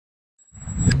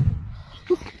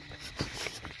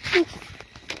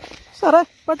സാറേ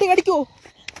പട്ടി കടിക്കുവോ?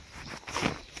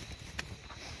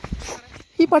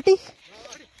 ഈ പട്ടി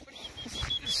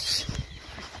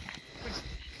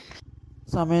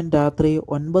സമയം രാത്രി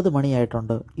 9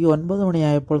 മണിയായിട്ടുണ്ട്. ഈ 9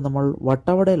 മണിയായപ്പോൾ നമ്മൾ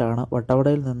വട്ടവടയിലാണ്.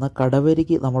 വട്ടവടയിൽ നിന്ന്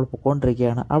കടവരിക്ക് നമ്മൾ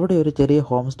പൊയ്ക്കൊണ്ടിരിക്കുകയാണ്. അവിടെ ഒരു ചെറിയ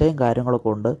ഹോം സ്റ്റേയും കാര്യങ്ങളൊക്കെ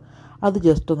ഉണ്ട്. അത്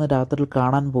ജസ്റ്റ് ഒന്ന് രാത്രിയിൽ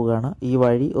കാണാൻ പോവുകയാണ്. ഈ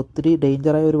വഴി ഒത്തിരി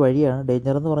ഡേഞ്ചറായ ഒരു വഴിയാണ്.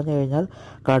 ഡേഞ്ചർ എന്ന് പറഞ്ഞു കഴിഞ്ഞാൽ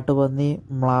കാട്ടുപന്നി,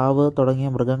 മ്ലാവ് തുടങ്ങിയ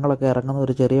മൃഗങ്ങളൊക്കെ ഇറങ്ങുന്ന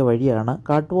ഒരു ചെറിയ വഴിയാണ്.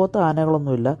 കാട്ടുപോത്ത്,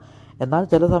 ആനകളൊന്നുമില്ല. എന്നാൽ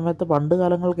ചില സമയത്ത് പണ്ട്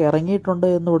കാലങ്ങൾക്ക് ഇറങ്ങിയിട്ടുണ്ട്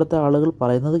എന്ന് ഇവിടുത്തെ ആളുകൾ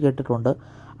പറയുന്നത് കേട്ടിട്ടുണ്ട്.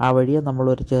 ആ വഴിയെ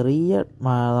നമ്മളൊരു ചെറിയ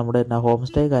നമ്മുടെ ഹോം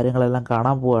സ്റ്റേ കാര്യങ്ങളെല്ലാം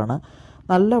കാണാൻ പോവുകയാണ്.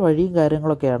 നല്ല വഴിയും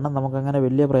കാര്യങ്ങളൊക്കെയാണ്. നമുക്കങ്ങനെ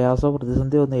വലിയ പ്രയാസമോ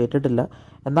പ്രതിസന്ധിയോ ഒന്നും ഏറ്റിട്ടില്ല.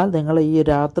 എന്നാൽ നിങ്ങൾ ഈ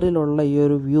രാത്രിയിലുള്ള ഈ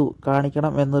ഒരു വ്യൂ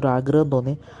കാണിക്കണം എന്നൊരു ആഗ്രഹം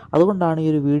തോന്നി. അതുകൊണ്ടാണ് ഈ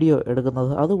ഒരു വീഡിയോ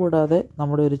എടുക്കുന്നത്. അതുകൂടാതെ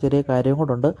നമ്മുടെ ഒരു ചെറിയ കാര്യം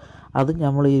കൊണ്ടുണ്ട്. അതും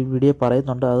നമ്മൾ ഈ വീഡിയോ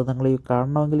പറയുന്നുണ്ട്. അത് നിങ്ങൾ ഈ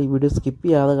കാണണമെങ്കിൽ ഈ വീഡിയോ സ്കിപ്പ്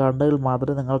ചെയ്യാതെ കണ്ടെങ്കിൽ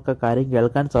മാത്രമേ നിങ്ങൾക്ക് കാര്യം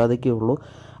കേൾക്കാൻ സാധിക്കുകയുള്ളൂ.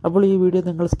 അപ്പോൾ ഈ വീഡിയോ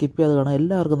നിങ്ങൾ സ്കിപ്പ് ചെയ്യാതെ കാണുക.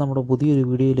 എല്ലാവർക്കും നമ്മുടെ പുതിയൊരു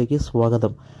വീഡിയോയിലേക്ക്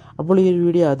സ്വാഗതം. അപ്പോൾ ഈ ഒരു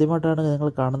വീഡിയോ ആദ്യമായിട്ടാണ് നിങ്ങൾ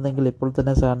കാണുന്നതെങ്കിൽ ഇപ്പോൾ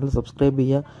തന്നെ ചാനൽ സബ്സ്ക്രൈബ്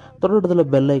ചെയ്യുക. തൊട്ടടുത്തുള്ള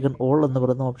ബെല്ലൈക്കൺ ഓൾ എന്ന്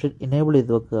പറയുന്ന ഓപ്ഷൻ ഇനേബിൾ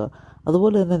ചെയ്ത് വെക്കുക.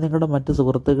 അതുപോലെ തന്നെ നിങ്ങളുടെ മറ്റ്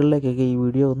സുഹൃത്തുക്കളിലേക്കൊക്കെ ഈ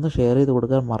വീഡിയോ ഒന്ന് ഷെയർ ചെയ്ത്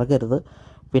കൊടുക്കാൻ മറക്കരുത്.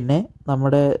 പിന്നെ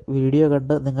നമ്മുടെ വീഡിയോ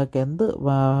കണ്ട് നിങ്ങൾക്ക് എന്ത്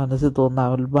മനസ്സിൽ തോന്നുന്ന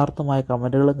ആത്മാർത്ഥമായ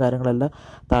കമൻറ്റുകളും കാര്യങ്ങളെല്ലാം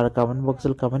താഴെ കമൻറ്റ്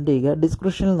ബോക്സിൽ കമൻറ്റ് ചെയ്യുക.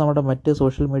 ഡിസ്ക്രിപ്ഷനിൽ നമ്മുടെ മറ്റ്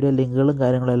സോഷ്യൽ മീഡിയ ലിങ്കുകളും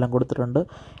കാര്യങ്ങളെല്ലാം കൊടുത്തിട്ടുണ്ട്.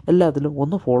 എല്ലാത്തിലും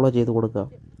ഒന്ന് ഫോളോ ചെയ്ത് കൊടുക്കുക.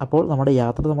 അപ്പോൾ നമ്മുടെ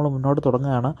യാത്ര നമ്മൾ മുന്നോട്ട്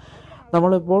തുടങ്ങുകയാണ്.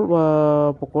 നമ്മളിപ്പോൾ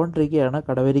പൊയ്ക്കൊണ്ടിരിക്കുകയാണ്.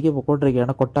 കടവരിക്ക്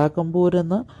പൊയ്ക്കൊണ്ടിരിക്കുകയാണ്. കൊട്ടാക്കമ്പൂർ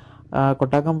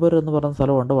എന്ന് പറയുന്ന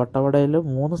സ്ഥലമുണ്ട്. വട്ടവടയിൽ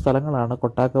 3 സ്ഥലങ്ങളാണ്.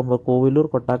 കൊട്ടാക്കമ്പൂർ, കോവിലൂർ,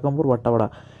 കൊട്ടാക്കമ്പൂർ, വട്ടവട.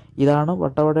 ഇതാണ്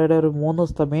വട്ടവടയുടെ ഒരു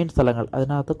 3 മെയിൻ സ്ഥലങ്ങൾ.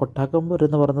 അതിനകത്ത് കൊട്ടാക്കമ്പൂർ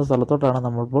എന്ന് പറയുന്ന സ്ഥലത്തോട്ടാണ്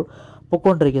നമ്മളിപ്പോൾ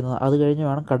പൊയ്ക്കൊണ്ടിരിക്കുന്നത്. അത് കഴിഞ്ഞ്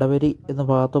വേണം കടവരി എന്ന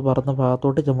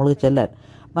ഭാഗത്തോട്ട് നമ്മൾ ചെല്ലാൻ.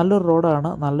 നല്ലൊരു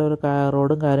റോഡാണ്. നല്ലൊരു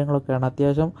റോഡും കാര്യങ്ങളൊക്കെയാണ്.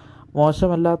 അത്യാവശ്യം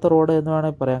മോശമല്ലാത്ത റോഡ് എന്ന്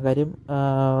വേണമെങ്കിൽ പറയാം. കാര്യം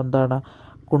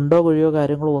കുണ്ടോ കുഴിയോ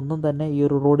കാര്യങ്ങളോ ഒന്നും തന്നെ ഈ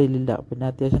ഒരു റോഡിലില്ല. പിന്നെ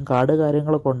അത്യാവശ്യം കാട്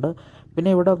കാര്യങ്ങളൊക്കെ ഉണ്ട്. പിന്നെ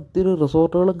ഇവിടെ ഒത്തിരി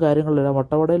റിസോർട്ടുകളും കാര്യങ്ങളില്ല.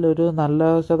 വട്ടവടയിൽ ഒരു നല്ല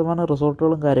ശതമാനം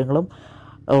റിസോർട്ടുകളും കാര്യങ്ങളും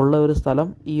ഉള്ള ഒരു സ്ഥലം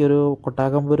ഈ ഒരു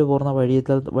കൊട്ടാക്കമ്പൂർ പോകുന്ന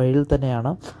വഴിയിൽ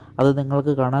തന്നെയാണ്. അത്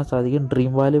നിങ്ങൾക്ക് കാണാൻ സാധിക്കും.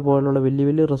 ഡ്രീം വാലി പോലുള്ള വലിയ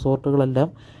വലിയ റിസോർട്ടുകളെല്ലാം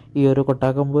ഈ ഒരു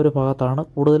കൊട്ടാക്കമ്പൂർ ഭാഗത്താണ്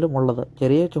കൂടുതലും ഉള്ളത്.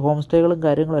 ചെറിയ ഹോം സ്റ്റേകളും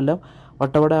കാര്യങ്ങളെല്ലാം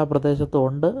വട്ടവട ആ പ്രദേശത്തും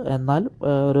ഉണ്ട്. എന്നാൽ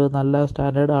ഒരു നല്ല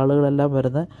സ്റ്റാൻഡേർഡ് ആളുകളെല്ലാം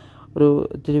വരുന്ന ഒരു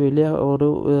ഇച്ചിരി വലിയ ഒരു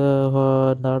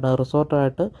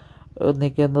റിസോർട്ടായിട്ട്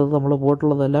നിൽക്കുന്നത് നമ്മൾ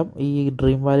പോയിട്ടുള്ളതെല്ലാം ഈ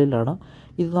ഡ്രീം വാലിയിലാണ്.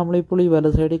 ഇത് നമ്മളിപ്പോൾ ഈ വല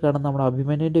സൈഡിൽ കാണുന്ന നമ്മുടെ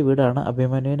അഭിമന്യുവിൻ്റെ വീടാണ്.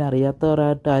 അഭിമന്യുവിനെ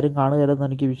അറിയാത്തവരായിട്ട് ആരും കാണുകയില്ലെന്ന്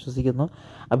എനിക്ക് വിശ്വസിക്കുന്നു.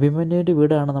 അഭിമന്യുവിൻ്റെ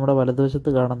വീടാണ് നമ്മുടെ വലതുവശത്ത്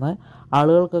കാണുന്നത്.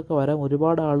 ആളുകൾക്കൊക്കെ വരാം.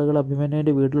 ഒരുപാട് ആളുകൾ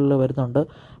അഭിമന്യുവിൻ്റെ വീട്ടിലുള്ള വരുന്നുണ്ട്.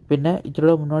 പിന്നെ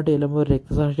ഇച്ചിരി മുന്നോട്ട് ചെല്ലുമ്പോൾ ഒരു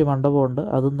രക്തസാക്ഷി മണ്ഡപമുണ്ട്.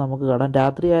 അതും നമുക്ക് കാണാം.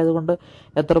 രാത്രി ആയതുകൊണ്ട്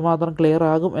എത്രമാത്രം ക്ലിയർ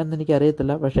ആകും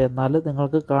എന്നെനിക്കറിയത്തില്ല. പക്ഷേ എന്നാലും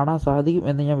നിങ്ങൾക്ക് കാണാൻ സാധിക്കും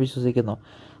എന്ന് ഞാൻ വിശ്വസിക്കുന്നു.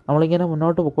 നമ്മളിങ്ങനെ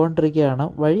മുന്നോട്ട് പോയിക്കൊണ്ടിരിക്കുകയാണ്.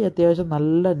 വഴി അത്യാവശ്യം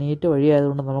നല്ല നീറ്റ്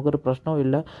വഴിയായതുകൊണ്ട് നമുക്കൊരു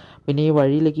പ്രശ്നവുമില്ല. പിന്നെ ഈ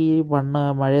വഴിയിലേക്ക് ഈ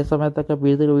മഴ സമയത്തൊക്കെ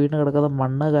വീണ് കിടക്കുന്ന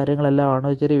മണ്ണ് കാര്യങ്ങളെല്ലാം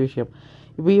ആണ് ചെറിയ വിഷയം.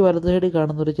 ഇപ്പോൾ ഈ വലത് സൈഡിൽ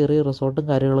കാണുന്ന ഒരു ചെറിയ റിസോർട്ടും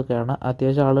കാര്യങ്ങളൊക്കെയാണ്.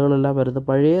 അത്യാവശ്യം ആളുകളെല്ലാം വരുന്നത്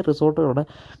പഴയ റിസോർട്ടുകളാണ്.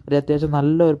 അത്യാവശ്യം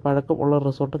നല്ലൊരു പഴക്കമുള്ള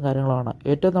റിസോർട്ടും കാര്യങ്ങളാണ്.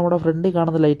 ഏറ്റവും നമ്മുടെ ഫ്രണ്ടിൽ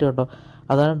കാണുന്ന ലൈറ്റ് കണ്ടോ,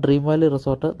 അതാണ് ഡ്രീം വാലി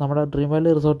റിസോർട്ട്. നമ്മുടെ ഡ്രീം വാലി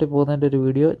റിസോർട്ടിൽ പോകുന്നതിൻ്റെ ഒരു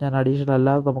വീഡിയോ ഞാൻ അഡീഷണൽ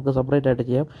അല്ലാതെ നമുക്ക് സെപ്പറേറ്റ് ആയിട്ട്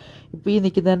ചെയ്യാം. ഇപ്പോൾ ഈ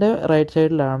നിൽക്കുന്നതിൻ്റെ റൈറ്റ്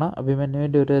സൈഡിലാണ്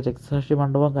അഭിമന്യുവിൻ്റെ ഒരു രക്തസാക്ഷി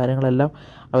മണ്ഡപം കാര്യങ്ങളെല്ലാം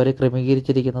അവർ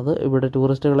ക്രമീകരിച്ചിരിക്കുന്നത്. ഇവിടെ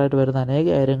ടൂറിസ്റ്റുകളായിട്ട് വരുന്ന അനേക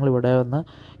കാര്യങ്ങൾ ഇവിടെ വന്ന്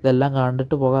ഇതെല്ലാം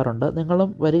കണ്ടിട്ട് പോകാറുണ്ട്.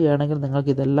 നിങ്ങളും വരികയാണെങ്കിൽ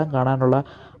നിങ്ങൾക്ക് ഇതെല്ലാം കാണാനുള്ള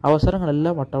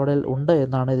അവസരങ്ങളെല്ലാം വട്ടവടയിൽ ഉണ്ട്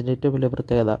എന്നാണ് ഇതിൻ്റെ ഏറ്റവും വലിയ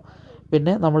പ്രത്യേകത.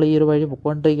 പിന്നെ നമ്മൾ ഈ ഒരു വഴി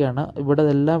പൊയ്ക്കൊണ്ടിരിക്കുകയാണ്. ഇവിടെ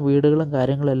എല്ലാം വീടുകളും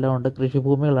കാര്യങ്ങളും എല്ലാം ഉണ്ട്.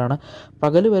 കൃഷിഭൂമികളാണ്.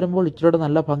 പകൽ വരുമ്പോൾ ഇച്ചിരിയുടെ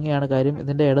നല്ല ഭംഗിയാണ്. കാര്യം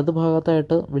ഇതിൻ്റെ ഇടത്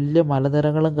ഭാഗത്തായിട്ട് വലിയ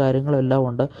മലനിരകളും കാര്യങ്ങളും എല്ലാം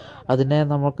ഉണ്ട്. അതിനെ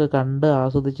നമുക്ക് കണ്ട്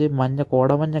ആസ്വദിച്ച്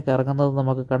കോടമഞ്ഞൊക്കെ ഇറങ്ങുന്നത്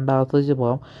നമുക്ക് കണ്ട് ആസ്വദിച്ച്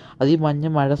പോകാം. അത് ഈ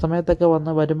മഴ സമയത്തൊക്കെ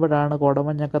വരുമ്പോഴാണ്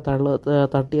കോടമഞ്ഞൊക്കെ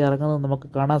തട്ടി ഇറങ്ങുന്നത് നമുക്ക്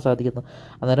കാണാൻ സാധിക്കുന്നത്.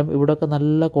 അന്നേരം ഇവിടെയൊക്കെ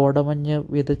നല്ല കോടമഞ്ഞ്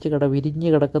വിരിഞ്ഞ്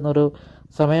കിടക്കുന്ന ഒരു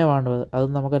സമയമാണ്. അത്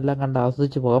നമുക്കെല്ലാം കണ്ട്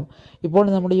ആസ്വദിച്ച് പോകാം. ഇപ്പോൾ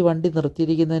നമ്മൾ ഈ വണ്ടി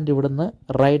നിർത്തിയിരിക്കുന്നതിൻ്റെ ഇവിടുന്ന്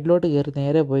റൈഡിലോട്ട് കയറി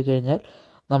നേരെ പോയി കഴിഞ്ഞാൽ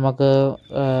നമുക്ക്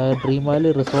ഡ്രീം വാലി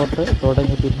റിസോർട്ട്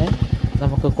തുടങ്ങി പിന്നെ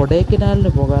നമുക്ക്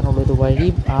കൊടൈക്കനാലിന് പോകാനുള്ളൊരു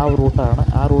വഴിയും ആ റൂട്ടാണ്.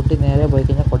 ആ റൂട്ടിൽ നേരെ പോയി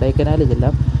കഴിഞ്ഞാൽ കൊടൈക്കനാൽ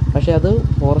ചെല്ലാം. പക്ഷേ അത്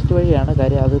ഫോറസ്റ്റ് വഴിയാണ്.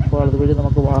 കാര്യം അതുവഴി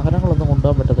നമുക്ക് വാഹനങ്ങളൊന്നും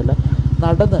കൊണ്ടുപോകാൻ പറ്റത്തില്ല.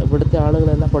 ഇവിടുത്തെ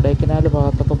ആളുകളെല്ലാം കൊടൈക്കനാൽ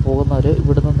ഭാഗത്തൊക്കെ പോകുന്നവർ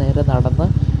ഇവിടുന്ന് നേരെ നടന്ന്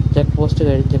ചെക്ക്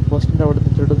പോസ്റ്റിൻ്റെ അവിടെ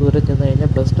നിന്ന് ദൂരം ചെന്ന്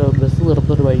കഴിഞ്ഞാൽ ബസ്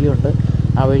നിർത്തുന്നൊരു വഴിയുണ്ട്.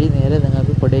 ആ വഴി നേരെ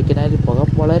നിങ്ങൾക്ക് കൊടൈക്കനാലിൽ പോകാം.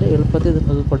 വളരെ എളുപ്പത്തിൽ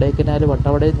നിങ്ങൾക്ക് കൊടൈക്കനാൽ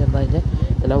വട്ടവടയിൽ ചെന്ന് കഴിഞ്ഞാൽ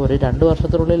എല്ലാം ഒരു 2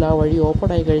 വർഷത്തിനുള്ളിൽ ആ വഴി ഓപ്പൺ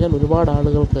ആയി കഴിഞ്ഞാൽ ഒരുപാട്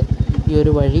ആളുകൾക്ക് ഈ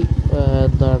ഒരു വഴി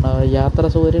യാത്രാ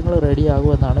സൗകര്യങ്ങൾ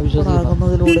റെഡിയാകുമെന്നാണ്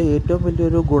വിശ്വസിക്കുന്നതിലൂടെ ഏറ്റവും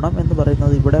വലിയൊരു ഗുണം എന്ന്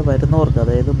പറയുന്നത് ഇവിടെ വരുന്നവർക്ക്,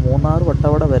 അതായത് മൂന്നാർ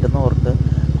വട്ടവട വരുന്നവർക്ക്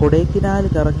കൊടൈക്കനാൽ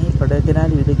കറങ്ങി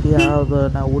കൊടൈക്കനാൽ ഇടുക്കി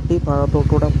ഊട്ടി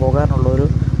ഭാഗത്തോട്ടുകൂടെ പോകാനുള്ളൊരു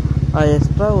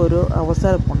എക്സ്ട്രാ ഒരു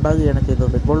അവസരം ഉണ്ടാകുകയാണ്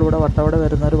ചെയ്തത്. ഇപ്പോൾ ഇവിടെ വട്ടവട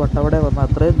വരുന്നവർ വട്ടവട വന്ന്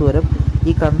അത്രയും ദൂരം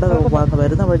ഈ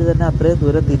വരുന്ന വഴി തന്നെ അത്രയും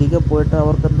ദൂരം തിരികെ പോയിട്ട്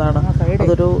അവർക്ക് എന്താണ്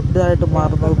അതൊരു ഇതായിട്ട്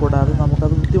മാറുന്നത് കൂടാതെ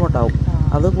നമുക്കത് ബുദ്ധിമുട്ടാവും.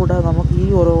 അതുകൂടാതെ നമുക്ക് ഈ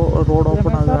ഒരു റോഡ്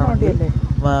ഓപ്പൺ ആകുകയാണെങ്കിൽ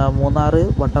മൂന്നാർ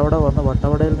വട്ടവട വന്ന്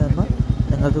വട്ടവടയിൽ നിന്ന്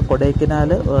നിങ്ങൾക്ക്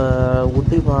കൊടൈക്കനാൽ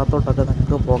ഊട്ടി ഭാഗത്തോട്ടൊക്കെ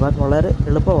നിങ്ങൾക്ക് പോകാൻ വളരെ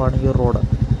എളുപ്പമാണ് ഈ ഒരു റോഡ്.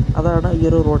 അതാണ് ഈ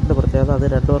ഒരു റോഡിൻ്റെ പ്രത്യേകത. അത്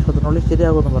 2 വർഷത്തിനുള്ളിൽ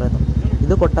ശരിയാകുമെന്ന് പറയുന്നു.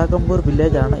 ഇത് കൊട്ടാക്കമ്പൂർ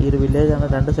വില്ലേജാണ്. ഈ ഒരു വില്ലേജാണ്.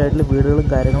 2 സൈഡിലും വീടുകളും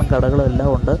കാര്യങ്ങളും കടകളും എല്ലാം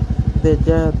ഉണ്ട്.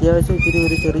 ഇത് അത്യാവശ്യം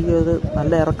ചെറിയൊരു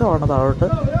നല്ല ഇറക്കമാണ് താഴോട്ട്,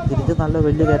 തിരിച്ച് നല്ല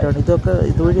വലിയ കയറ്റമാണ്.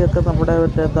 ഇതുവഴിയൊക്കെ നമ്മുടെ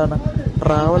എന്താണ്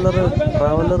ട്രാവലർ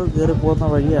കയറി പോകുന്ന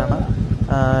വഴിയാണ്.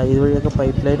 ഇതുവഴിയൊക്കെ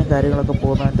പൈപ്പ് ലൈനും കാര്യങ്ങളൊക്കെ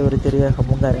പോകുന്നതിൻ്റെ ഒരു ചെറിയ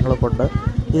ഹമ്പും കാര്യങ്ങളൊക്കെ ഉണ്ട്.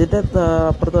 ഇതിൻ്റെ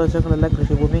അപ്പുറത്തെ വശങ്ങളെല്ലാം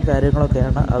കൃഷിഭൂമിയും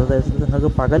കാര്യങ്ങളൊക്കെയാണ്. അതായത് നിങ്ങൾക്ക്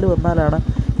പകൽ വന്നാലാണ്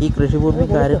ഈ കൃഷിഭൂമിയും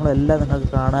കാര്യങ്ങളെല്ലാം നിങ്ങൾക്ക്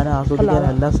കാണാനും ആസ്വദിക്കാനും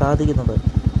എല്ലാം സാധിക്കുന്നത്.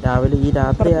 ഈ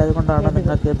രാത്രി ആയതുകൊണ്ടാണ്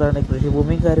നിങ്ങൾക്ക് എന്താണ്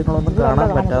കൃഷിഭൂമിയും കാര്യങ്ങളൊന്നും കാണാൻ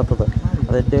പറ്റാത്തത്.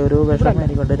 അതിൻ്റെ ഒരു വിഷമം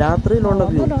എനിക്കുണ്ട്. രാത്രിയിലുള്ള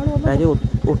വ്യൂ കാര്യം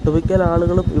ഒട്ടുമിക്കൽ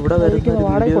ആളുകളും ഇവിടെ വരുന്ന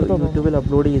വീഡിയോ യൂട്യൂബിൽ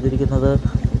അപ്ലോഡ് ചെയ്തിരിക്കുന്നത്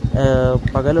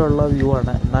പകലുള്ള വ്യൂ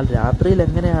ആണ്. എന്നാൽ രാത്രിയിൽ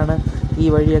എങ്ങനെയാണ് ഈ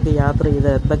വഴിയൊക്കെ യാത്ര ചെയ്ത്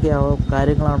എന്തൊക്കെയാവും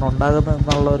കാര്യങ്ങളാണ് ഉണ്ടാകുന്നത്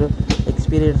എന്നുള്ളൊരു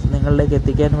എക്സ്പീരിയൻസ് നിങ്ങളിലേക്ക്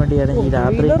എത്തിക്കാൻ വേണ്ടിയാണ് ഈ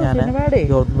രാത്രി ഞാൻ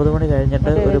 9 മണി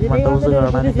കഴിഞ്ഞിട്ട് ഒരു മഡ് ഹൗസ്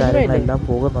കാണാനും കാര്യങ്ങളെല്ലാം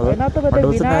പോകുന്നത്. മഡ്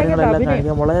ഹൗസും കാര്യങ്ങളെല്ലാം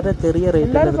കാണിക്കാൻ വളരെ ചെറിയ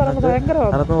റേറ്റിൽ നിങ്ങൾക്ക്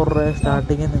 600 രൂപ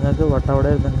സ്റ്റാർട്ടിങ് നിങ്ങൾക്ക്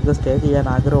വട്ടവടയിൽ നിങ്ങൾക്ക് സ്റ്റേ ചെയ്യാൻ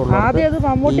ആഗ്രഹമുള്ളത്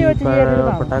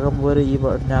ഈ കൊട്ടാക്കമ്പൂർ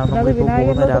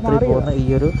നമ്മളിപ്പോൾ രാത്രി പോകുന്ന ഈ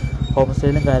ഒരു ഹോം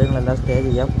സ്റ്റേയിലും കാര്യങ്ങളെല്ലാം സ്റ്റേ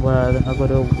ചെയ്യാം.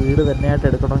 നിങ്ങൾക്കൊരു വീട് തന്നെയായിട്ട്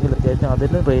എടുക്കണമെങ്കിൽ അത്യാവശ്യം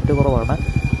അതിന് റേറ്റ് കുറവാണ്.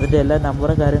 ഇതിൻ്റെ എല്ലാ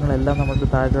നമ്പറും കാര്യങ്ങളെല്ലാം നമുക്ക്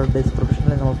താഴെ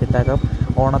ഡിസ്ക്രിപ്ഷനിൽ നമുക്ക് ഇട്ടാക്കാം.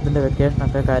 ഓണത്തിൻ്റെ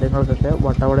വെക്കേഷനൊക്കെ കാര്യങ്ങൾക്കൊക്കെ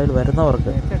വട്ടവടയിൽ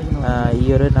വരുന്നവർക്ക് ഈ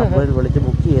ഒരു നമ്പറിൽ വിളിച്ച്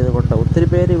ബുക്ക് ചെയ്തുകൊണ്ട് ഒത്തിരി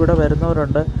പേര് ഇവിടെ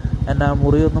വരുന്നവരുണ്ട്.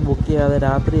 മുറിയൊന്നും ബുക്ക് ചെയ്യാതെ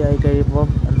രാത്രി ആയി കഴിയുമ്പം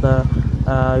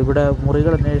ഇവിടെ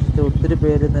മുറികൾ അന്വേഷിച്ച് ഒത്തിരി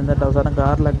പേര് നിന്നിട്ട് അവസാനം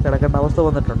കാറിലൊക്കെ കിടക്കേണ്ട അവസ്ഥ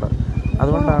വന്നിട്ടുണ്ട്.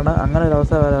 അതുകൊണ്ടാണ് അങ്ങനെ ഒരു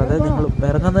അവസ്ഥ വരാതെ നിങ്ങൾ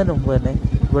ഇറങ്ങുന്നതിന് മുമ്പ് തന്നെ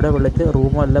ഇവിടെ വിളിച്ച്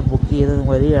റൂമെല്ലാം ബുക്ക് ചെയ്ത്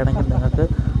വരികയാണെങ്കിൽ നിങ്ങൾക്ക്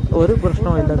ഒരു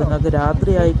പ്രശ്നവുമില്ല. നിങ്ങൾക്ക്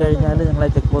രാത്രി ആയി കഴിഞ്ഞാൽ നിങ്ങളെ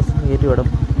ചെക്ക് പോസ്റ്റിന് കയറ്റി വിടും.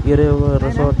 ഈ ഒരു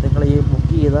റിസോർട്ട് നിങ്ങൾ ഈ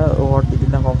ബുക്ക് ചെയ്ത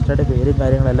ഇതിൻ്റെ ഹോം സ്റ്റേയുടെ പേരും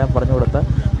കാര്യങ്ങളെല്ലാം പറഞ്ഞു കൊടുത്താൽ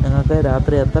നിങ്ങൾക്ക്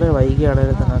രാത്രി എത്ര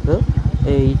വൈകിയാണെങ്കിലും നിങ്ങൾക്ക്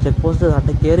ഈ ചെക്ക് പോസ്റ്റ്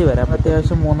തട്ടി കയറി വരാം.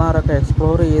 അത്യാവശ്യം മൂന്നാറൊക്കെ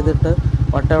എക്സ്പ്ലോർ ചെയ്തിട്ട്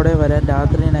വട്ടവടയിൽ വരാൻ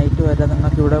രാത്രി നൈറ്റ് വരാൻ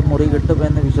നിങ്ങൾക്ക് ഇവിടെ മുറി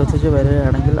കിട്ടുമെന്ന് വിശ്വസിച്ച്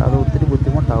വരികയാണെങ്കിൽ അത് ഒത്തിരി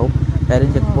ബുദ്ധിമുട്ടാവും. കാര്യം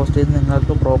ചെക്ക് പോസ്റ്റിൽ നിന്ന്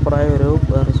നിങ്ങൾക്ക് പ്രോപ്പറായ ഒരു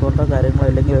റിസോർട്ടോ കാര്യങ്ങളോ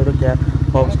അല്ലെങ്കിൽ ഒരു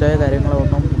ഹോം സ്റ്റേ കാര്യങ്ങളോ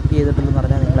ഒന്നും ബുക്ക് ചെയ്തിട്ടില്ലെന്ന്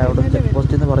പറഞ്ഞാൽ നിങ്ങൾ അവിടെ ചെക്ക്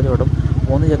പോസ്റ്റിൽ നിന്ന് പറഞ്ഞു വിടും.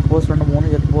 3 ചെക്ക് പോസ്റ്റ് ഉണ്ട്. 3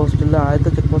 ചെക്ക് പോസ്റ്റിൽ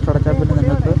ആദ്യത്തെ ചെക്ക് പോസ്റ്റ് അടച്ചാൽ പിന്നെ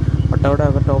നിങ്ങൾക്ക് വട്ടവട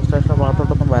ടോപ്പ് സ്റ്റേഷനോ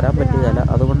ഭാഗത്തോട്ടൊന്നും വരാൻ പറ്റുകയില്ല.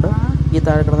 അതുകൊണ്ട് ഈ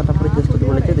താഴെ കിടന്ന നമ്പറിൽ ജസ്റ്റ്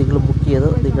വിളിച്ച് നിങ്ങൾ ബുക്ക് ചെയ്ത്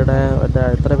നിങ്ങളുടെ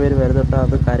എത്ര പേര് വരുന്നുണ്ട്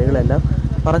അത് കാര്യങ്ങളെല്ലാം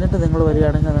പറഞ്ഞിട്ട് നിങ്ങൾ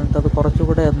വരികയാണെങ്കിൽ നിങ്ങൾക്കത്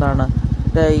കുറച്ചുകൂടെ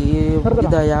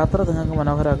യാത്ര നിങ്ങൾക്ക്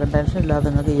മനോഹരമാക്കാൻ ടെൻഷൻ ഇല്ലാതെ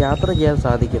നിങ്ങൾക്ക് യാത്ര ചെയ്യാൻ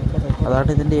സാധിക്കും. അതാണ്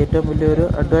ഇതിൻ്റെ ഏറ്റവും വലിയൊരു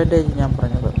അഡ്വാൻറ്റേജ് ഞാൻ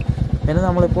പറഞ്ഞത്. പിന്നെ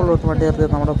നമ്മളിപ്പോൾ വണ്ടി നിർത്തി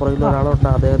നമ്മുടെ പുറകിൽ ഒരാളുണ്ട്,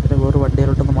 അദ്ദേഹത്തിന് വേറെ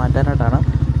വണ്ടിയിലോട്ടൊന്ന് മാറ്റാനായിട്ടാണ്.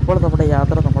 ഇപ്പോൾ നമ്മുടെ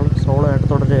യാത്ര നമ്മൾ സോളോ ആയിട്ട്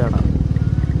തുടരുകയാണ്.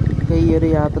 ഈ ഒരു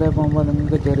യാത്ര പോകുമ്പോൾ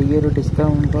നിങ്ങൾക്ക് ചെറിയൊരു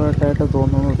ഡിസ്കംഫർട്ടായിട്ട്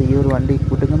തോന്നുന്നത് ഈ ഒരു വണ്ടി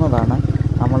കുടുങ്ങുന്നതാണ്.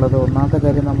 നമ്മളത് ഒന്നാമത്തെ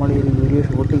കാര്യം, നമ്മൾ ഈ ഒരു വീഡിയോ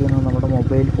ഷൂട്ട് ചെയ്യുന്നത് നമ്മുടെ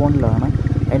മൊബൈൽ ഫോണിലാണ്.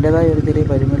 അതിൻ്റേതായ ഒരു ചെറിയ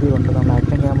പരിമിതിയുണ്ട്. നമ്മൾ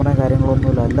ആക്ഷൻ ക്യാമറ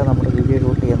കാര്യങ്ങളൊന്നുമില്ല നമ്മൾ വീഡിയോ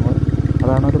ഷൂട്ട് ചെയ്യുന്നത്.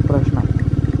 അതാണ് ഒരു പ്രശ്നം.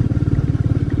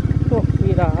 ഈ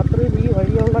രാത്രിയിൽ ഈ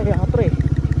വഴിയുള്ള യാത്രയെ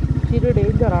ഇച്ചിരി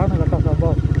ഡേഞ്ചറാണ് കേട്ടോ.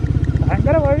 സംഭവം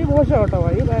ഭയങ്കര വഴി മോശമാണ് കേട്ടോ.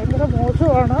 വഴി ഭയങ്കര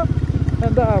മോശമാണ്.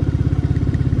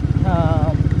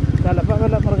 ചിലപ്പോൾ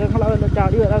വല്ല മൃഗങ്ങളോ വല്ല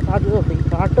ചാടി വരാൻ സാധ്യതയുണ്ട്. ഈ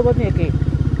കാട്ടുപന്നിയൊക്കെ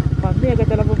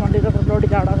ചിലപ്പോൾ വണ്ടിയുടെ ഫ്രണ്ടിലോട്ട്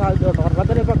ചാടാൻ സാധ്യതയുണ്ട്.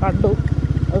 ഒരെണ്ണത്തിനെ ഇപ്പോൾ കണ്ടു,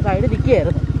 അത് സൈഡിൽ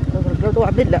നിൽക്കുകയായിരുന്നു, അത് ഫ്രണ്ടിലോട്ട്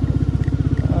വന്നില്ല.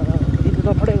 ഇത്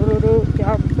നമ്മുടെ ഇവിടെ ഒരു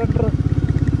ക്യാമ്പ് സെൻറ്റർ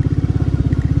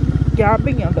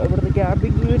ക്യാമ്പിങ് ഉണ്ട്. ഇവിടുത്തെ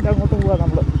ക്യാമ്പിങ്ങിൻ്റെ അങ്ങോട്ട് പോവാം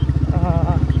നമ്മൾ.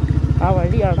 ആ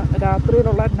വഴിയാണ്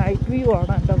രാത്രിയിലുള്ള നൈറ്റ് വ്യൂ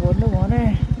ആണ്. എൻ്റെ മോനെ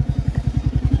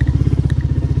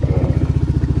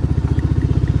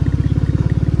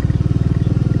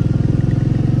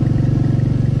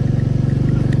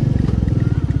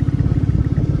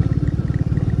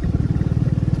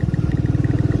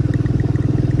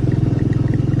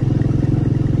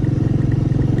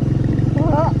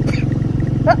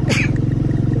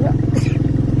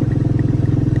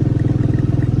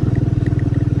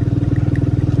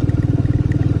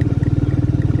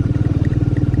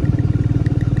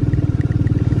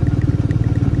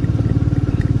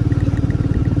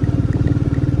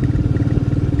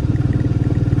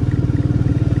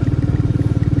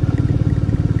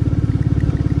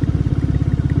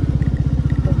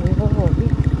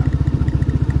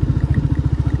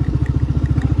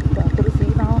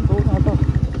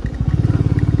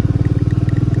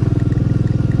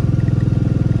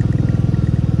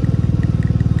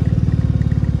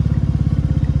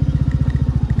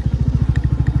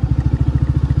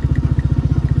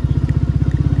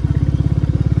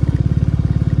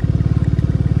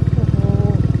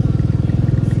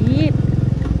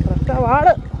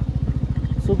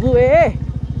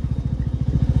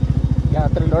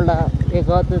പോലുള്ള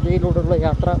ഏകാന്തതയിലൂടെയുള്ള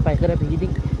യാത്ര ഭയങ്കര ഭീതി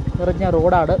നിറഞ്ഞ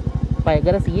റോഡാണ്,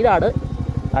 ഭയങ്കര സീനാണ്.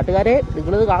 നാട്ടുകാരെ,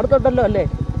 നിങ്ങളിത് കാണുന്നുണ്ടല്ലോ അല്ലേ?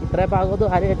 ഇത്രയും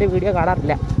ഭാഗമൊന്നും ആരും എൻ്റെ വീഡിയോ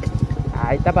കാണാറില്ല.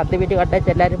 ആദ്യത്തെ 10 മിനിറ്റ്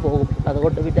കണ്ടേച്ച് എല്ലാവരും പോകും.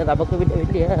 അതുകൊണ്ട് പിന്നെ നമുക്ക് പിന്നെ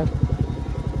വലിയ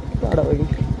ഇതാണ് വഴി,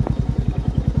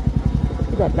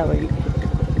 ഇതല്ല വഴി.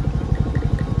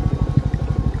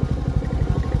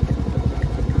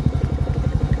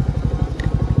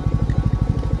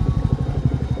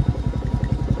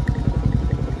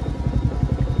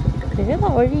 ഏതാ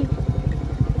വഴി?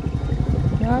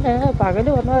 ഞാൻ പകൽ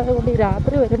വന്നത് കൊണ്ട് ഈ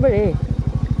രാത്രി വരുമ്പോഴേ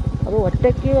അത്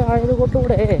ഒറ്റയ്ക്ക്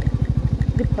ആയതുകൊണ്ടുകൂടെ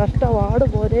ഇത്തിരി പ്രശ്നമാണ്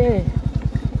പോലെ.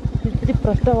 ഇത്തിരി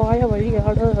പ്രശ്നമായ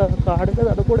വഴിയാണ്. കാടിൻ്റെ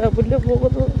നടുക്കൂടെ പുല്ല്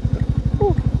പോകുന്നത്.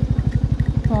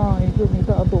 എനിക്ക്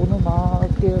ഇതാ തോന്നുന്നു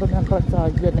കയറുന്ന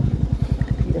സാധ്യത തന്നെ.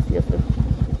 യെസ്.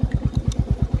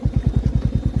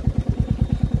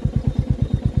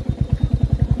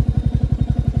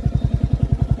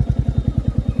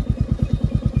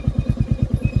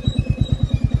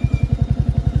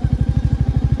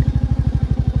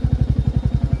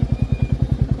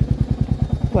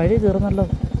 വഴി തീർന്നല്ലോ,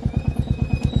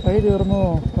 വഴി തീർന്നു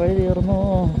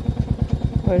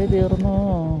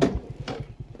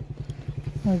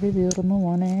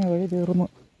മോനെ, വഴി തീർന്നു.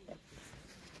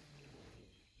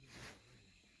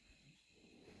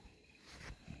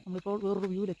 നമ്മളിപ്പോൾ വേറൊരു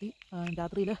വ്യൂവിലെത്തി.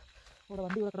 രാത്രിയിൽ ഇവിടെ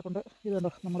വണ്ടി ഇവിടെ കിടപ്പുണ്ട്. ഇത്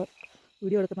കണ്ടോ, നമ്മൾ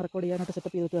വീഡിയോ എടുക്കുന്ന റെക്കോർഡ് ചെയ്യാനായിട്ട്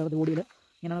സെറ്റപ്പ് ചെയ്തിട്ടാണ് ബോഡിയിൽ.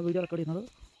 ഇങ്ങനെയാണ് വീഡിയോ റെക്കോർഡ് ചെയ്യുന്നത്.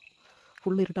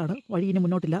 ഫുൾ ഇരുട്ടാണ്, വഴി ഇനി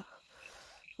മുന്നോട്ടില്ല.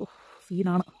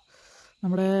 സീനാണ്.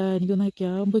 നമ്മുടെ എനിക്കൊന്ന്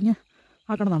ക്യാമ്പിങ്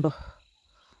ആക്കണമെന്നുണ്ടോ?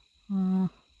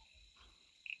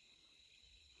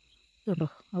 ഇതുണ്ടോ,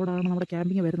 അവിടെയാണ് നമ്മുടെ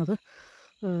ക്യാമ്പിങ് വരുന്നത്.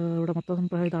 ഇവിടെ മൊത്തം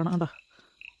ഇതാണ് കണ്ടോ.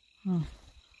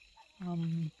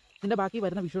 ഇതിൻ്റെ ബാക്കി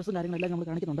വരുന്ന വിഷ്വൽസും കാര്യങ്ങളെല്ലാം നമ്മൾ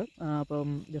കാണിക്കുന്നുണ്ട്. അപ്പം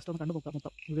ജസ്റ്റ് ഒന്ന് കണ്ടുപോക്കാം,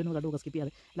 മൊത്തം വീഡിയോ ഒന്ന് കണ്ടുപോക്കാം, സ്കിപ്പ്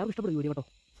ചെയ്യാതെ. എല്ലാവർക്കും ഇഷ്ടപ്പെടും വീഡിയോ കേട്ടോ.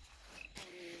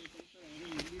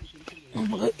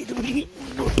 നമ്മൾ ഇതുവഴി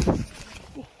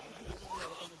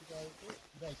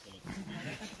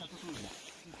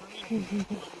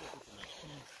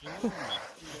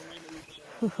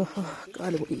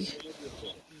കാല് പോയി.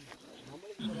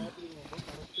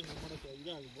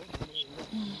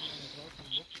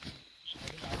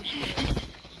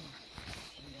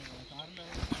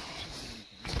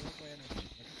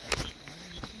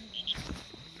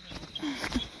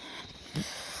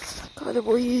 കാല്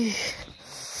പോയി,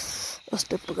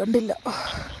 സ്റ്റെപ്പ് കണ്ടില്ല.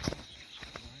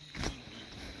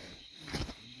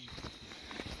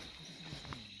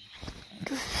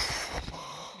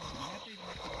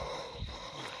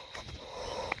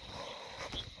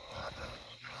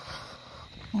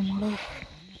 നമ്മൾ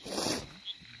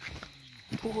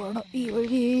പോവാണ്. ഈ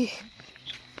വഴി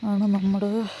ആണ് നമ്മുടെ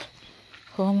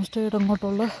ഹോം സ്റ്റേയുടെ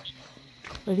അങ്ങോട്ടുള്ള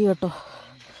വഴി കേട്ടോ.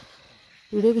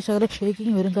 വീഡിയോക്ക് ശകലം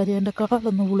ഷേക്കിങ് വരും, കാര്യം എൻ്റെ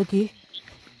കാലൊന്ന് ഉളുക്കി.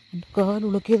 എൻ്റെ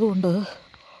കാലുളുക്കിയത് കൊണ്ട്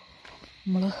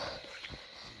നമ്മൾ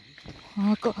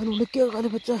ആ കാലുളുക്കിയ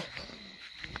കാലം വെച്ച്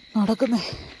നടക്കുന്നേ.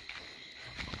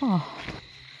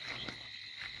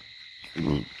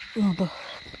 കേട്ടോ,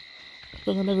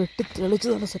 ഇപ്പം നല്ല വെട്ടി തെളിച്ച്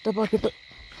നല്ല സെറ്റപ്പാക്കിയിട്ട്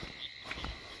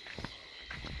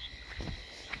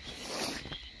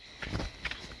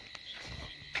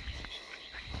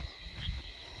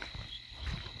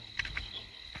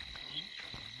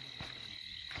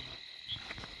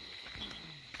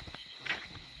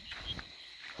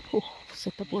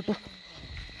സെറ്റപ്പ് കേട്ടോ.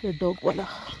 ഡോഗ് പോലെ.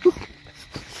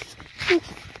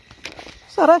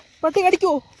 സാറേ, പട്ടി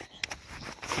കടിക്കുമോ?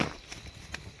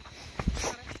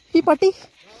 ഈ പട്ടി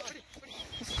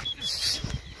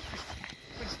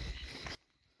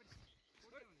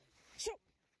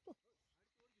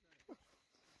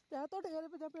ദേഹത്തോട്ട്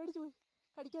കയറിയപ്പോൾ ഞാൻ പേടിച്ചു പോയി.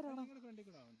 കടിക്കാനാണോ?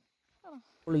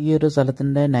 ഈ ഒരു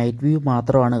സ്ഥലത്തിൻ്റെ നൈറ്റ് വ്യൂ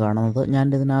മാത്രമാണ് കാണുന്നത്. ഞാൻ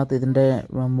ഇതിൻ്റെ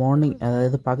മോർണിംഗ്,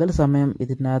 അതായത് പകൽ സമയം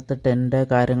ഇതിനകത്ത് ടെൻ്റ്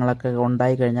കാര്യങ്ങളൊക്കെ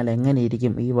ഉണ്ടായി കഴിഞ്ഞാൽ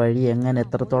എങ്ങനെയിരിക്കും, ഈ വഴി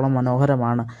എത്രത്തോളം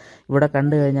മനോഹരമാണ്, ഇവിടെ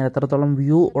കണ്ടു കഴിഞ്ഞാൽ എത്രത്തോളം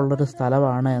വ്യൂ ഉള്ളൊരു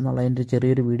സ്ഥലമാണ് എന്നുള്ളതിൻ്റെ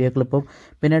ചെറിയൊരു വീഡിയോ ക്ലിപ്പും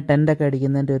പിന്നെ ടെൻ്റൊക്കെ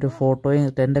അടിക്കുന്നതിൻ്റെ ഒരു ഫോട്ടോയും,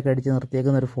 ടെൻ്റൊക്കെ അടിച്ച്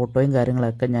നിർത്തിയേക്കുന്ന ഒരു ഫോട്ടോയും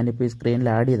കാര്യങ്ങളൊക്കെ ഞാനിപ്പോൾ ഈ സ്ക്രീനിൽ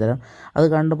ആഡ് ചെയ്ത് തരാം. അത്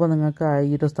കണ്ടപ്പോൾ നിങ്ങൾക്ക്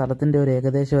ഈ ഒരു സ്ഥലത്തിൻ്റെ ഒരു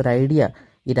ഏകദേശം ഒരു ഐഡിയ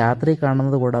ഈ രാത്രി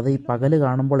കാണുന്നത് കൂടാതെ ഈ പകൽ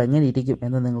കാണുമ്പോൾ എങ്ങനെ ഇരിക്കും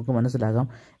എന്ന് നിങ്ങൾക്ക് മനസ്സിലാകാം.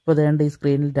 ഇപ്പോൾ വേണ്ട ഈ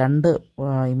സ്ക്രീനിൽ 2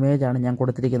 ഇമേജാണ് ഞാൻ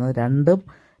കൊടുത്തിരിക്കുന്നത്.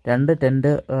 രണ്ട്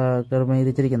ടെൻറ്റ്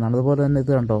ക്രമീകരിച്ചിരിക്കുന്നതാണ്. അതുപോലെ തന്നെ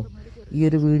ഇത് കണ്ടോ, ഈ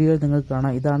ഒരു വീഡിയോയിൽ നിങ്ങൾക്ക്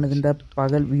കാണാം. ഇതാണ് ഇതിൻ്റെ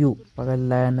പകൽ വ്യൂ.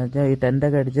 പകലെന്ന് വെച്ചാൽ ഈ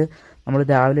ടെൻ്റൊക്കെ അടിച്ച് നമ്മൾ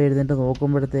രാവിലെ എഴുന്നേറ്റ്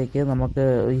നോക്കുമ്പോഴത്തേക്ക് നമുക്ക്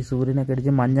ഈ സൂര്യനൊക്കെ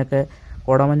അടിച്ച് മഞ്ഞൊക്കെ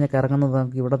കോടമഞ്ഞൊക്കെ ഇറങ്ങുന്നത്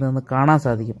നമുക്ക് ഇവിടെ നിന്ന് കാണാൻ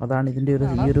സാധിക്കും. അതാണ് ഇതിൻ്റെ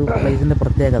ഈ ഒരു പ്ലേസിൻ്റെ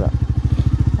പ്രത്യേകത.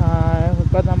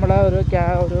 ഇപ്പം നമ്മൾ ഒരു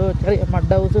ചെറിയ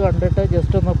മഡ് ഹൗസ് കണ്ടിട്ട്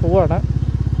ജസ്റ്റ് ഒന്ന് പോവാണ്.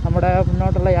 നമ്മുടെ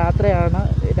മുന്നോട്ടുള്ള യാത്രയാണ്.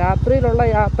 രാത്രിയിലുള്ള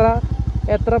യാത്ര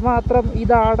എത്രമാത്രം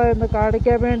ഇതാണ് എന്ന്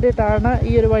കാണിക്കാൻ വേണ്ടിയിട്ടാണ്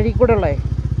ഈ ഒരു വഴി കൂടെ ഉള്ളത്.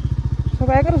 പക്ഷെ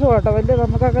ഭയങ്കര സുഖം കേട്ടോ.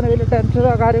 നമുക്കങ്ങനെ വലിയ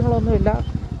ടെൻഷനോ കാര്യങ്ങളൊന്നുമില്ല.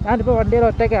 ഞാനിപ്പോൾ വണ്ടിയിൽ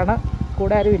ഒറ്റയ്ക്കാണ്,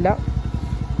 കൂടെ ആരുമില്ല.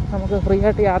 നമുക്ക് ഫ്രീ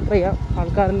ആയിട്ട് യാത്ര ചെയ്യാം.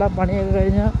 ആൾക്കാരെല്ലാം പണിയൊക്കെ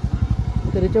കഴിഞ്ഞ്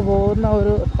തിരിച്ചു പോകുന്ന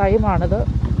ഒരു ടൈമാണിത്.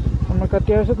 നമുക്ക്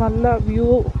അത്യാവശ്യം നല്ല വ്യൂ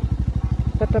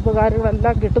സെറ്റപ്പ്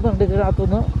കാര്യങ്ങളെല്ലാം കിട്ടുന്നുണ്ട്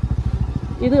ഇതിനകത്തുനിന്ന്.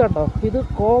 ഇത് കണ്ടോ, ഇത്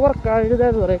കോവർ കഴുത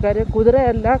എന്ന് പറയും. കാര്യം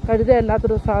കുതിരയല്ല,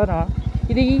 കഴുതയല്ലാത്തൊരു സാധനമാണ്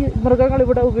ഇത്. ഈ മൃഗങ്ങൾ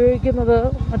ഇവിടെ ഉപയോഗിക്കുന്നത്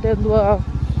എന്തുവാ,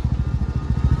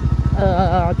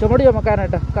 ചുമടി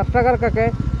ചുമക്കാനായിട്ട്. കർഷകർക്കൊക്കെ,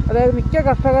 അതായത് മിക്ക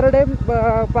കർഷകരുടെയും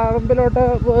പറമ്പിലോട്ട്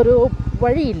ഒരു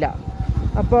വഴിയില്ല.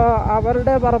 അപ്പോൾ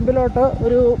അവരുടെ പറമ്പിലോട്ട്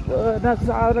ഒരു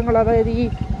സാധനങ്ങൾ, അതായത് ഈ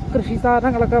കൃഷി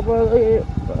സാധനങ്ങളൊക്കെ,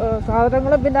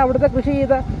 സാധനങ്ങളും പിന്നെ അവിടുത്തെ കൃഷി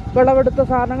ചെയ്ത വിളവെടുത്ത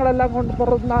സാധനങ്ങളെല്ലാം കൊണ്ട്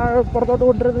പുറത്തോട്ട്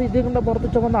കൊണ്ടുവരുന്നത് ഇതിൻ്റെ പുറത്ത്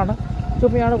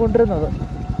ചുമയാണ് കൊണ്ടുവരുന്നത്.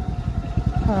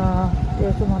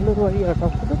 അത്യാവശ്യം നല്ലൊരു വഴി കേട്ടോ.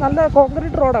 ഇത് നല്ല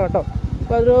കോൺക്രീറ്റ് റോഡാണ് കേട്ടോ.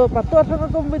 ഇപ്പോൾ ഒരു 10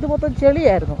 വർഷങ്ങൾക്ക് മുമ്പ് ഇത് മൊത്തം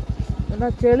ചെളിയായിരുന്നു.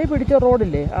 എന്നാൽ ചെളി പിടിച്ച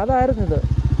റോഡില്ലേ, അതായിരുന്നു ഇത്.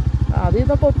 അതിൽ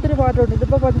നിന്നൊക്കെ ഒത്തിരി മാറ്റമുണ്ട്.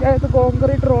 ഇതിപ്പോൾ പഞ്ചായത്ത്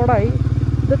കോൺക്രീറ്റ് റോഡായി.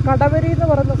 ഇത് കടവരി എന്ന്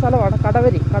പറയുന്ന സ്ഥലമാണ്.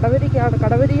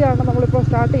 കടവരിയാണ് നമ്മളിപ്പോൾ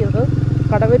സ്റ്റാർട്ട് ചെയ്തത്.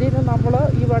 കടവരിയിൽ നിന്ന് നമ്മൾ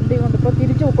ഈ വണ്ടി കൊണ്ടിപ്പോൾ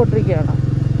തിരിച്ചു പോയിക്കൊണ്ടിരിക്കുകയാണ്.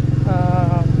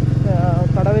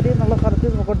 കടവരി എന്നുള്ള സ്ഥലത്ത്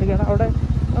പോയിക്കൊണ്ടിരിക്കുകയാണ്. അവിടെ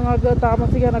നമുക്ക്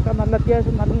താമസിക്കാനൊക്കെ നല്ല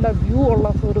അത്യാവശ്യം നല്ല വ്യൂ ഉള്ള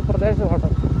ഒരു പ്രദേശമാണ്.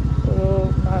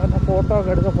 ഫോട്ടോ ഒക്കെ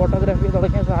എടുക്കുക, ഫോട്ടോഗ്രാഫി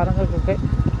തുടങ്ങിയ സാധനങ്ങൾക്കൊക്കെ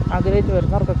ആഗ്രഹിച്ച്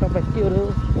വരുന്നവർക്കൊക്കെ പറ്റിയൊരു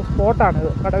സ്പോട്ടാണിത്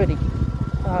കടവരി.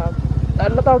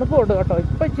 നല്ല തണുപ്പുണ്ട് കേട്ടോ.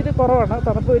 ഇപ്പം ഇച്ചിരി കുറവാണ്,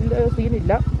 തണുപ്പ് വലിയ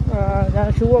സീനില്ല. ഞാൻ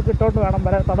ഷൂ ഒക്കെ ഇട്ടുകൊണ്ട് വേണം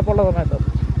വരാൻ. തണുപ്പുള്ള സമയത്ത്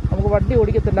നമുക്ക് വണ്ടി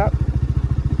ഓടിക്കത്തില്ല,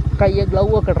 കയ്യെ ഗ്ലൗ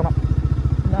ഒക്കെ ഇടണം.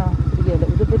 പിന്നെ ഇരിക്കുകയല്ലോ.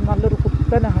 ഇതിപ്പോൾ നല്ലൊരു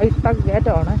കുത്തനെ ഹൈടെക്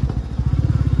കയറ്റമാണ്.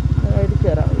 അടിച്ചു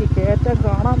തരാം. ഈ കയറ്റം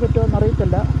കാണാൻ പറ്റുമോ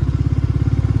എന്നറിയത്തില്ല.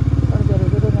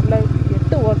 ഇതൊരു നല്ല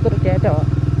 8 പോലത്തെ ഒരു കയറ്റമാണ്.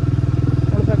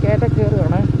 നമ്മളിപ്പോൾ കയറ്റം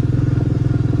കയറുകയാണേ.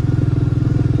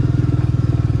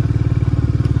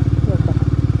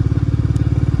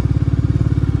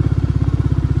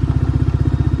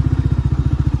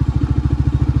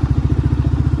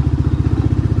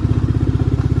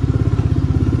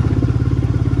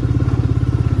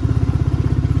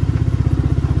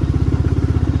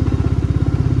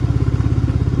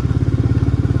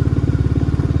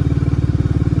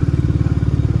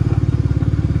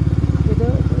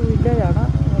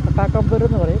 പട്ടാക്കമ്പൂർ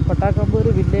എന്ന് പറയും. പട്ടാക്കമ്പൂർ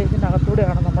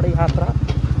വില്ലേജിനകത്തൂടെയാണ് നമ്മുടെ യാത്ര.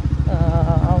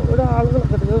 ഇവിടെ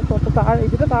ആളുകളൊക്കെ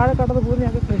ഇതിൻ്റെ താഴെ കാണുന്ന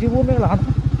ഭൂമിയൊക്കെ കൃഷിഭൂമികളാണ്.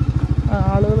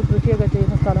 ആളുകൾ കൃഷിയൊക്കെ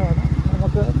ചെയ്യുന്ന സ്ഥലമാണ്.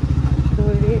 നമുക്ക്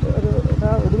ഇതുവഴി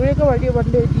ഇതുവഴിയൊക്കെ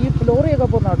വണ്ടി ജീപ്പ് ലോറിയൊക്കെ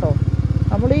പോകുന്ന കേട്ടോ.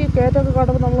 നമ്മൾ ഈ കയറ്റമൊക്കെ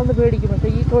കാണുമ്പോൾ നമ്മളൊന്ന് പേടിക്കും.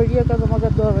 പക്ഷേ ഈ വഴിയൊക്കെ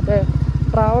നമുക്ക്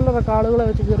ട്രാവലറൊക്കെ ആളുകളെ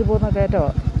വെച്ച് കയറി പോകുന്ന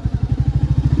കയറ്റമാണ്.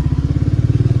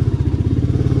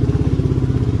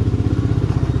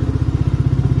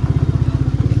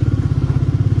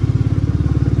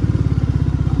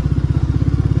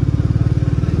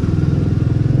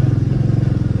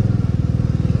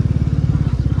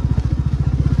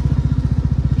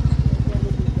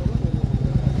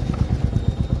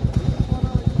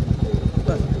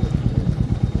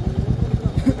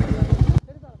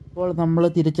 ഇപ്പോൾ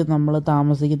നമ്മൾ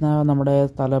താമസിക്കുന്ന നമ്മുടെ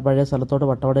പഴയ സ്ഥലത്തോട്ട്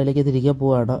വട്ടവടയിലേക്ക് തിരികെ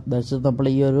പോവുകയാണ്. ദർശനം നമ്മൾ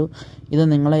ഇത്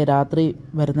നിങ്ങളെ രാത്രി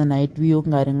വരുന്ന നൈറ്റ് വ്യൂവും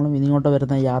കാര്യങ്ങളും ഇങ്ങോട്ട്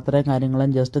വരുന്ന യാത്രയും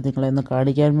കാര്യങ്ങളും ജസ്റ്റ് നിങ്ങളെ ഒന്ന്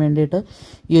കാണിക്കാൻ വേണ്ടിയിട്ട്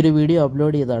ഈ ഒരു വീഡിയോ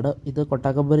അപ്ലോഡ് ചെയ്തതാണ്. ഇത്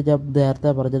കൊട്ടാക്കമ്പൂർ, ഞാൻ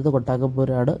നേരത്തെ പറഞ്ഞത്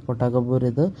കൊട്ടാക്കമ്പൂരാണ്. കൊട്ടാക്കമ്പൂർ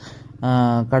ഇത്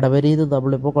കടവരി. ഇത്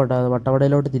നമ്മളിപ്പോൾ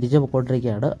വട്ടവടയിലോട്ട് തിരിച്ചു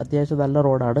പോയിക്കൊണ്ടിരിക്കുകയാണ്. അത്യാവശ്യം നല്ല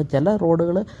റോഡാണ്. ചില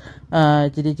റോഡുകൾ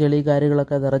ഇച്ചിരി ചെളി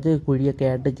കാര്യങ്ങളൊക്കെ നിറച്ച് കുഴിയൊക്കെ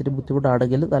ആയിട്ട് ഇച്ചിരി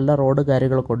ബുദ്ധിമുട്ടാണെങ്കിൽ നല്ല റോഡ്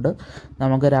കാര്യങ്ങളൊക്കെ ഉണ്ട്.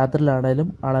 നമുക്ക് രാത്രിയിലാണേലും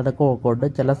ആളടക്കമൊക്കെ ഉണ്ട്.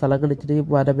 ചില സ്ഥലങ്ങൾ ഇച്ചിരി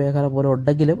വനമേഖല പോലെ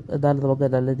ഉണ്ടെങ്കിലും എന്നാലും നമുക്ക്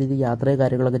നല്ല രീതിയിൽ യാത്രയും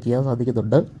കാര്യങ്ങളൊക്കെ ചെയ്യാൻ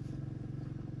സാധിക്കുന്നുണ്ട്.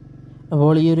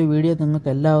 അപ്പോൾ ഈ ഒരു വീഡിയോ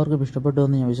നിങ്ങൾക്ക് എല്ലാവർക്കും ഇഷ്ടപ്പെട്ടു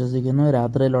എന്ന് ഞാൻ വിശ്വസിക്കുന്നു.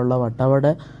 രാത്രിയിലുള്ള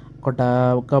വട്ടവട,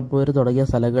 കൊട്ടാക്കമ്പൂർ തുടങ്ങിയ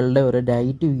സ്ഥലങ്ങളുടെ ഒരു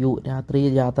നൈറ്റ് വ്യൂ, രാത്രി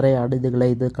യാത്രയാണ് നിങ്ങളെ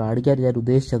ഇത് കാണിക്കാൻ ഞാൻ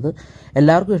ഉദ്ദേശിച്ചത്.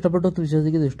 എല്ലാവർക്കും ഇഷ്ടപ്പെട്ടു എന്ന്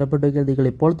വിശ്വസിക്കുന്നു. ഇഷ്ടപ്പെട്ടുവെങ്കിൽ നിങ്ങൾ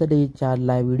ഇപ്പോൾ തന്നെ ഈ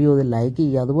വീഡിയോ ഒന്ന് ലൈക്ക്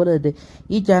ചെയ്യുക. അതുപോലെ തന്നെ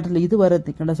ഈ ചാനൽ ഇതുവരെ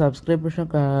നിങ്ങളുടെ സബ്സ്ക്രിപ്ഷൻ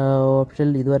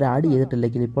ഓപ്ഷനിൽ ഇതുവരെ ആഡ്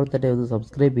ചെയ്തിട്ടില്ലെങ്കിൽ ഇപ്പോൾ തന്നെ ഒന്ന്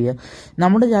സബ്സ്ക്രൈബ് ചെയ്യുക.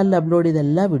 നമ്മുടെ ചാനൽ അപ്ലോഡ് ചെയ്ത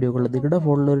എല്ലാ വീഡിയോകളും നിങ്ങളുടെ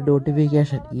ഫോണിലൊരു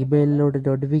നോട്ടിഫിക്കേഷൻ, ഇമെയിലിലോട്ട്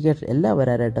നോട്ടിഫിക്കേഷൻ എല്ലാം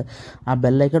വരാനായിട്ട് ആ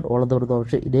ബെല്ലൈക്കൺ ഓളെന്ന് പറയുന്ന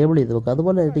ഓപ്ഷൻ ഇനേബിൾ ചെയ്ത് വെക്കുക.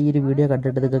 അതുപോലെ തന്നെ ഈ ഒരു വീഡിയോ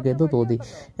കണ്ടിട്ട് നിങ്ങൾക്ക് എന്ത് തോന്നി,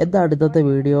 എന്താണ് ഇന്നത്തെ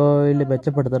വീഡിയോയിൽ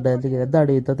മെച്ചപ്പെടുത്തേണ്ടത്,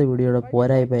 എന്താണ് ഇന്നത്തെ വീഡിയോയുടെ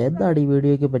പോരായ്മ, എന്താണ് ഈ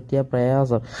വീഡിയോയ്ക്ക് പറ്റിയ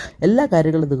പ്രയാസം, എല്ലാ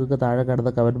കാര്യങ്ങളും നിങ്ങൾക്ക് താഴെ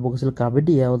കാണുന്ന കമൻറ്റ് ബോക്സിൽ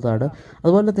കമൻറ്റ് ചെയ്യാവുന്നതാണ്.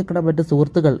 അതുപോലെ നിങ്ങളുടെ മറ്റ്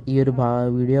സുഹൃത്തുക്കൾ ഈ ഒരു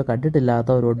വീഡിയോ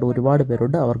കണ്ടിട്ടില്ലാത്തവരുണ്ട്, ഒരുപാട്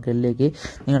പേരുണ്ട്. അവർക്കെല്ലാം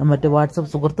നിങ്ങളുടെ മറ്റ്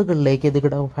വാട്സപ്പ് സുഹൃത്തുക്കളിലേക്ക്,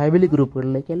 നിങ്ങളുടെ ഫാമിലി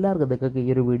ഗ്രൂപ്പുകളിലേക്ക് എല്ലാവർക്കും നിങ്ങൾക്ക് ഈ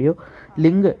ഒരു വീഡിയോ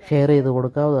ലിങ്ക് ഷെയർ ചെയ്ത്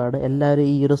കൊടുക്കാവുന്നതാണ്. എല്ലാവരും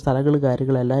ഈ ഒരു സ്ഥലങ്ങൾ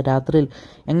കാര്യങ്ങളെല്ലാം രാത്രിയിൽ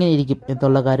എങ്ങനെയിരിക്കും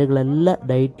എന്നുള്ള കാര്യങ്ങളെല്ലാം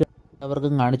നൈറ്റ്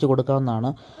അവർക്കും കാണിച്ചു കൊടുക്കാവുന്നതാണ്.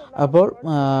 അപ്പോൾ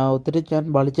ഒത്തിരി ഞാൻ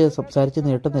വലിച്ച് സംസാരിച്ച്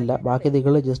നീട്ടുന്നില്ല. ബാക്കി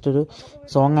നിങ്ങൾ ജസ്റ്റ് ഒരു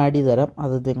സോങ് ആഡ് ചെയ്ത് തരാം.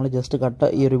 അത് നിങ്ങൾ ജസ്റ്റ് കട്ട്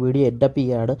ഈ ഒരു വീഡിയോ എൻഡപ്പ്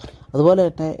ചെയ്യുകയാണ്. അതുപോലെ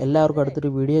തന്നെ എല്ലാവർക്കും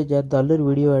അടുത്തൊരു വീഡിയോ ഞാൻ നല്ലൊരു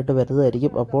വീഡിയോ ആയിട്ട്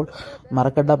വരുന്നതായിരിക്കും. അപ്പോൾ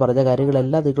മറക്കണ്ട, പറഞ്ഞ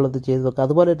കാര്യങ്ങളെല്ലാം നിങ്ങളൊന്ന് ചെയ്ത് നോക്കുക.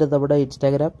 അതുപോലെ തന്നെ നമ്മുടെ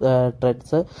ഇൻസ്റ്റാഗ്രാം,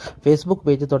 ട്രെൻഡ്സ്, ഫേസ്ബുക്ക്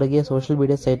പേജ് തുടങ്ങിയ സോഷ്യൽ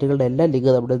മീഡിയ സൈറ്റുകളുടെ എല്ലാ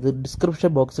ലിങ്ക് നമ്മുടെ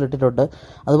ഡിസ്ക്രിപ്ഷൻ ബോക്സിൽ ഇട്ടിട്ടുണ്ട്.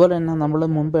 അതുപോലെ തന്നെ നമ്മൾ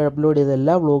മുമ്പ് അപ്ലോഡ് ചെയ്ത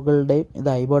എല്ലാ വ്ലോഗുകളുടെയും ഇത്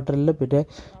ഐ ബട്ടണിലും പിന്നെ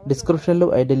ഡിസ്ക്രിപ്ഷനിലും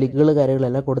അതിൻ്റെ ലിങ്കുകൾ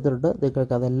കാര്യങ്ങളെല്ലാം കൊടുത്തിട്ടുണ്ട്.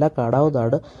 നിങ്ങൾക്ക് അതെല്ലാം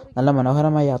കാണാവുന്നതാണ്. നല്ല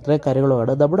മനോഹരമായ യാത്രയും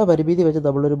കാര്യങ്ങളുമാണ്. നമ്മുടെ പരിമിതി വെച്ച്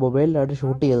നമ്മളൊരു മൊബൈലിലാണ്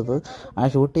ഷൂട്ട് ചെയ്തത്. ആ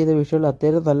ഷൂട്ട് ചെയ്ത വിഷ്വൽ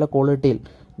അത്യാവശ്യം നല്ല ക്വാളിറ്റിയിൽ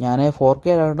ഞാൻ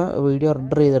 4K വീഡിയോ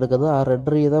റെൻഡർ ചെയ്തെടുക്കുന്നത്. ആ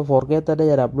റെൻഡർ ചെയ്ത 4K തന്നെ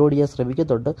ഞാൻ അപ്ലോഡ് ചെയ്യാൻ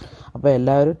ശ്രമിക്കുന്നുണ്ട്. അപ്പോൾ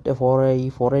എല്ലാവരും ഈ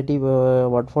 480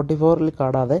 144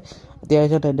 കാണാതെ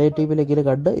അത്യാവശ്യം 1080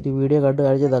 കണ്ട് ഈ വീഡിയോ കണ്ട്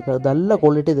കഴിഞ്ഞാൽ നല്ല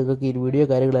ക്വാളിറ്റി നിങ്ങൾക്ക് ഈ വീഡിയോ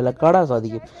കാര്യങ്ങളെല്ലാം കാണാൻ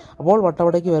സാധിക്കും. അപ്പോൾ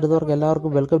വട്ടവടയ്ക്ക് വരുന്നവർക്ക്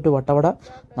എല്ലാവർക്കും വെൽക്കം ടു വട്ടവട.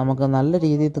 നമുക്ക് നല്ല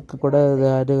രീതിയിൽ കൂടെ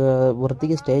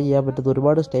വൃത്തിക്ക് സ്റ്റേ ചെയ്യാൻ പറ്റുന്ന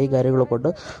ഒരുപാട് സ്റ്റേ കാര്യങ്ങളൊക്കെ ഉണ്ട്,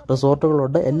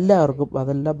 റിസോർട്ടുകളുണ്ട്. എല്ലാവർക്കും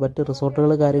അതെല്ലാം മറ്റ്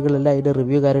റിസോർട്ടുകൾ കാര്യങ്ങളെല്ലാം അതിൻ്റെ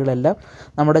റിവ്യൂ കാര്യങ്ങളെല്ലാം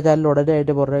നമ്മുടെ ചാനൽ ഉടനെ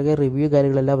ആയിട്ട് പുറകെ റിവ്യൂ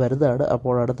കാര്യങ്ങളെല്ലാം വരുന്നതാണ്.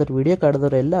 അപ്പോൾ അടുത്തൊരു വീഡിയോ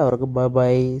കാണുന്നവർ എല്ലാവർക്കും ബൈ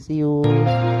ബൈ, സി യു.